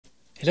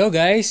Hello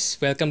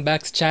guys! Welcome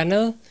back sa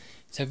channel.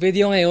 Sa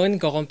video ngayon,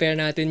 ko-compare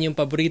natin yung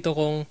paborito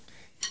kong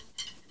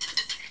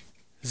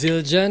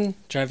Zildjian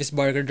Travis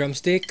Barker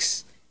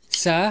Drumsticks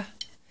sa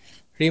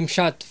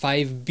RimShot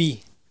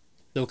 5B,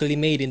 locally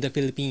made in the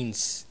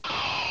Philippines.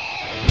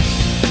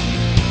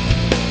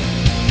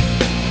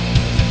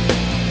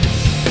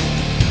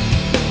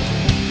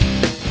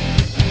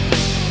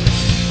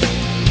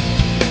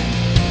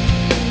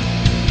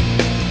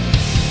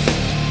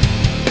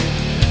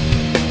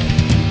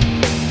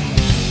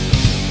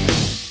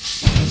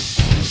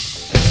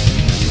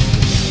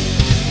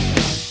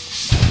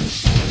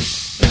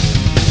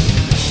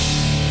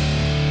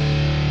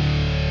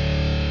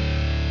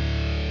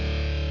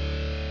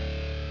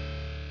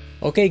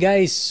 Okay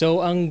guys,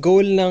 so ang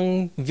goal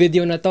ng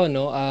video na to,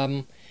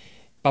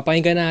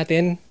 papakinggan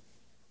natin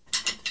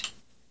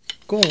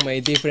kung may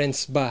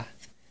difference ba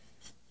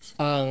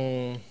ang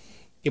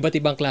iba't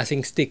ibang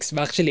klaseng sticks.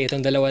 Actually,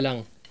 itong dalawa lang.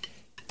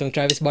 Itong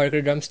Travis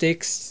Barker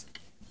Drumsticks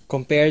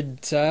compared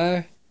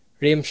sa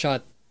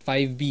RimShot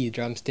 5B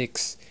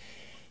Drumsticks.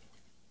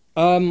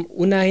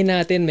 Unahin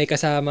natin, may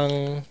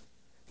kasamang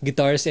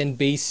guitars and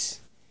bass.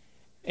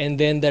 And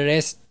then the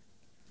rest,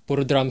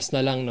 puro drums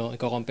na lang, no?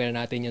 Iko-compare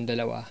natin yung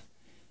dalawa.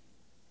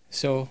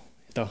 So,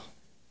 ito.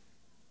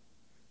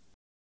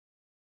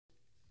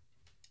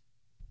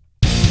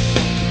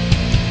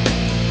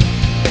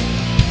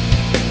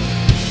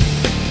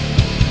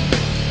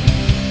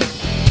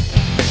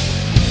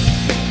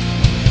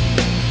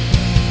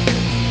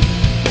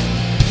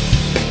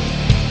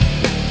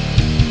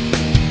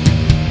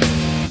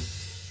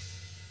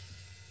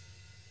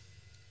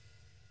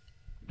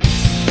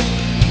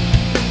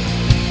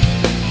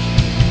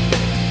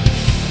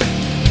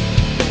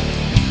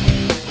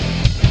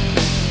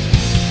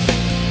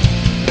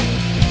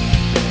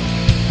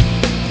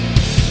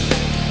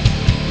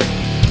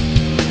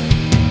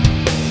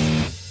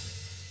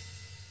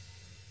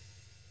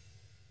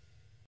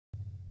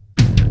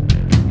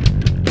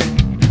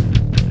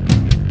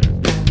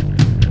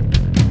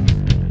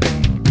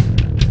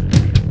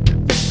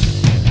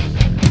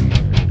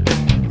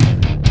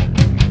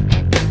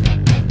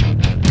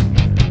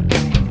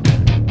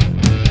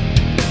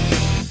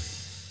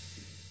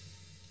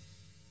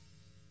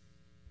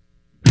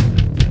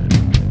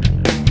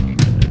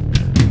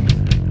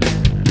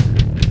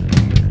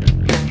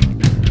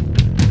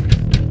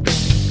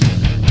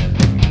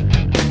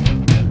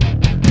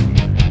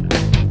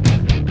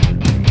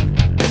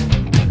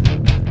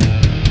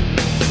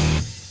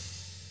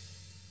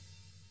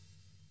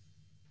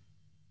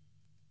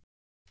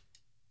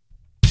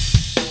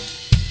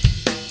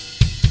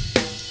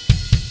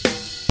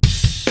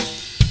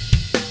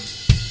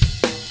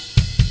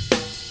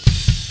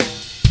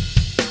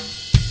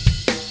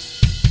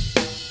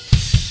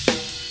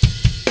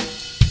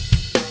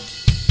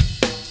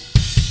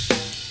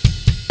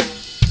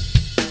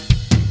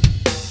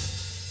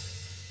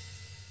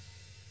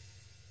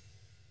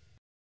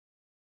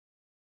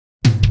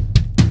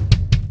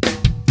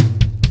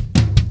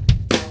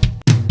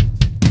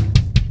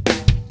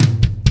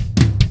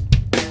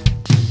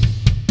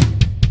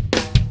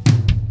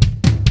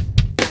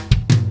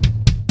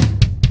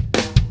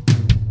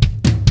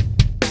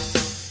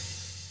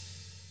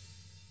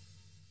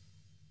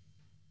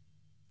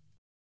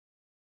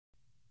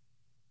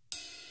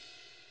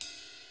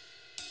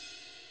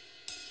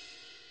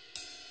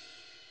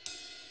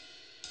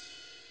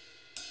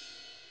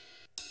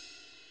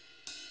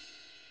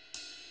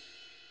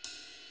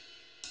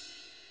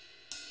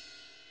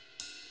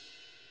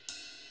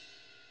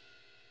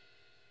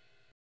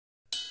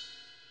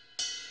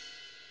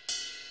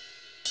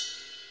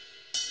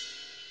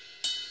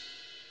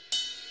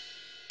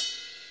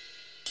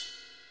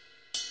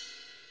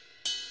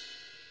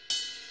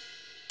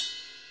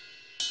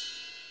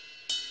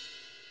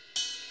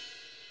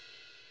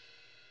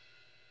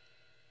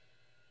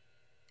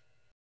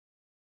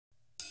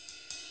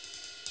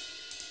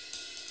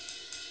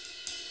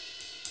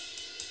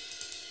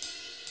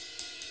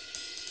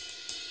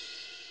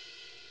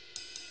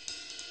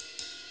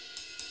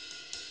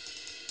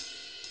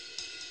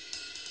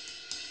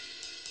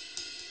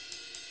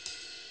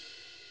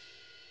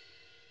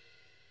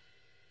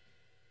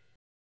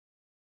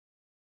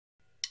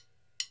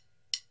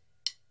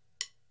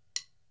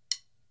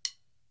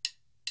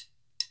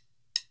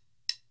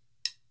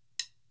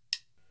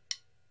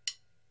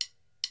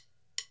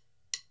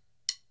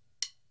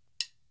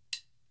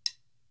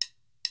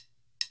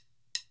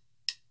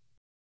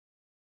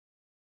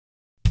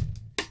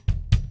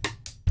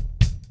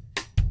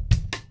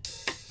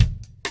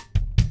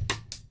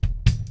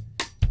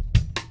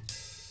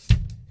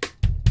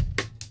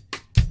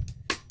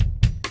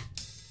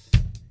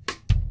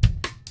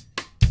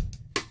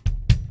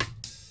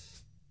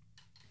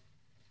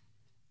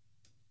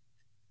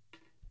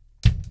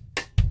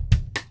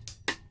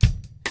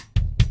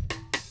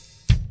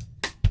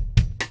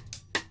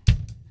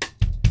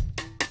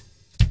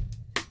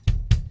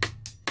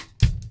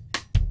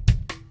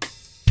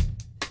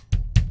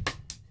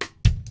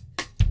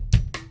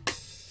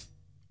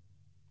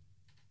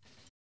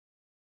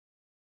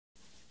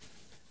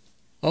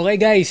 Okay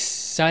guys,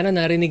 sana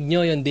narinig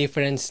nyo yung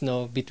difference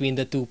no between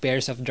the two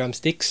pairs of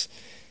drumsticks.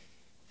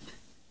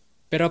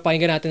 Pero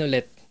pakinggan natin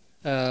ulit.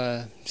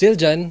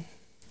 Zildjian,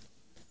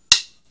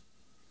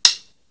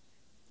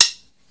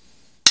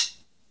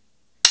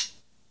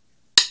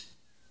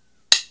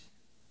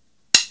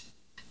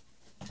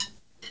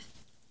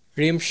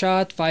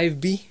 RimShot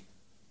 5B.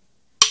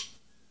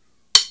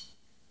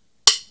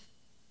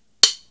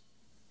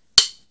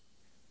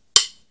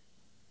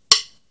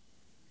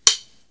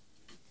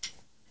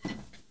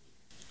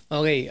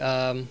 Okay,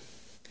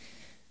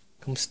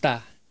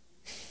 kumusta?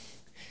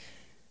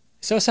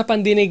 So sa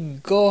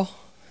pandinig ko,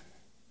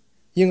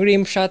 yung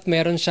RimShot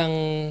meron siyang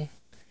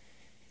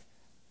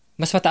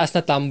mas mataas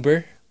na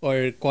timbre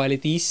or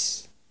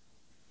qualities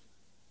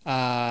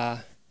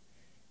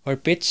or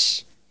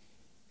pitch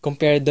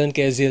compared doon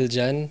kay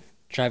Zildjian,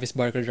 Travis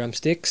Barker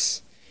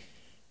Drumsticks.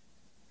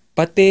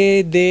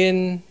 Pati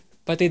din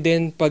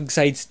pag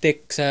side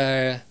stick sa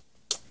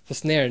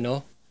snare,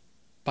 no?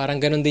 Parang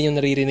ganun din yung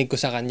naririnig ko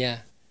sa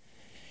kanya.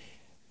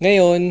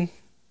 Ngayon,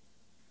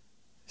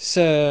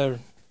 sa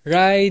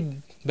ride,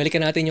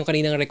 balikan natin yung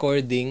kaninang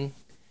recording.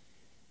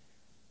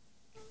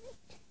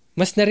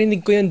 Mas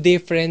narinig ko yung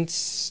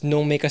difference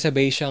nung may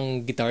kasabay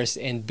siyang guitars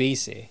and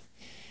bass eh.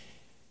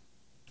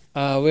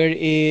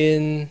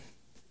 Wherein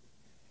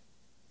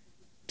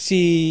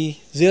si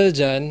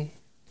Zildjian,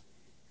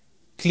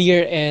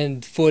 clear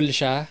and full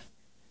siya.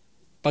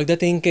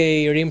 Pagdating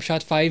kay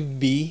RimShot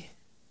 5B,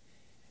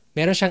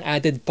 meron siyang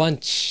added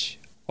punch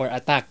or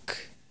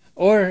attack.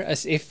 Or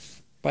as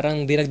if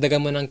parang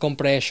dinagdagan mo ng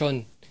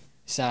compression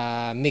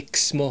sa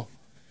mix mo.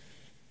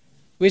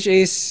 Which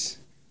is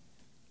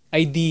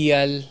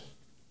ideal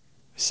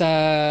sa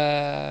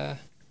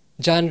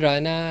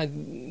genre na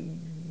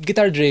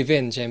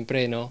guitar-driven,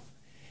 syempre, no?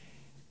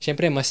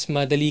 Syempre, mas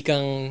madali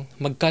kang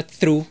mag-cut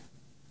through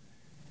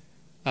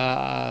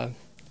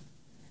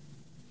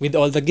with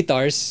all the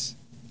guitars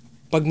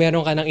pag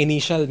meron ka ng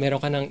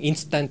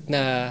instant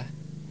na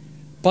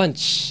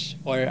punch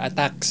or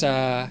attack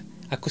sa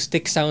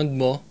acoustic sound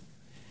mo.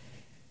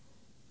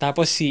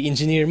 Tapos si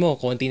engineer mo,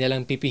 konti na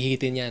lang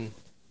pipihitin yan.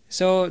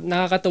 So,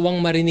 nakakatuwang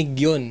marinig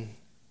yun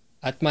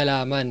at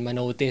malaman,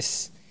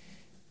 manotice.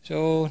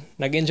 So,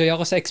 nag-enjoy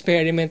ako sa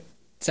experiment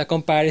sa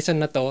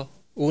comparison na to.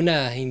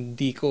 Una,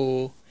 hindi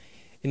ko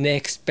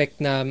ina-expect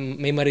na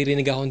may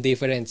maririnig akong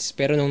difference.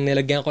 Pero nung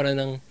nilagyan ko na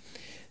ng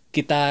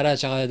gitara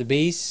at the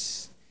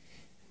bass,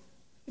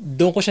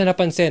 doon ko siya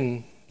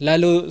napansin.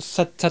 Lalo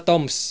sa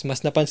toms,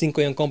 mas napansin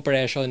ko yung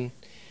compression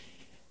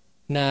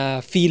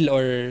na feel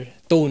or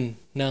tone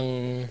ng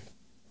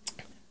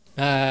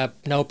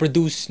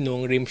na-produce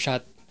nung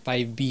RimShot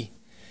 5B.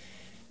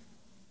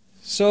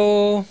 So,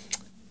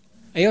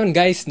 ayun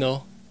guys,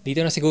 no?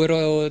 Dito na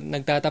siguro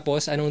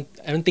nagtatapos.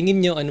 Anong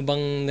tingin nyo? Ano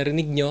bang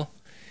narinig nyo?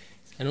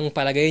 Anong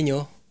palagay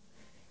nyo?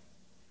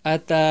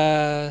 At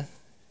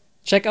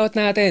check out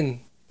natin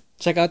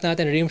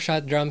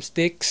RimShot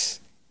Drumsticks.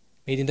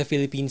 Made in the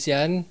Philippines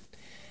yan.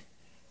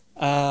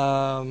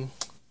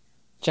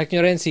 Check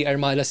nyo rin si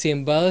Armada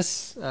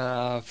Cymbals,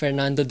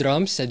 Fernando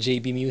Drums sa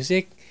JB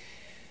Music.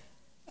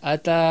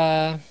 At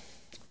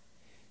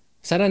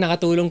sana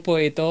nakatulong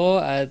po ito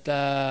at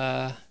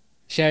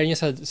share nyo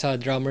sa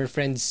drummer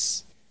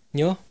friends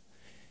nyo.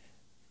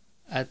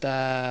 At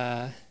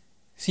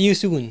see you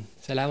soon.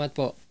 Salamat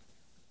po.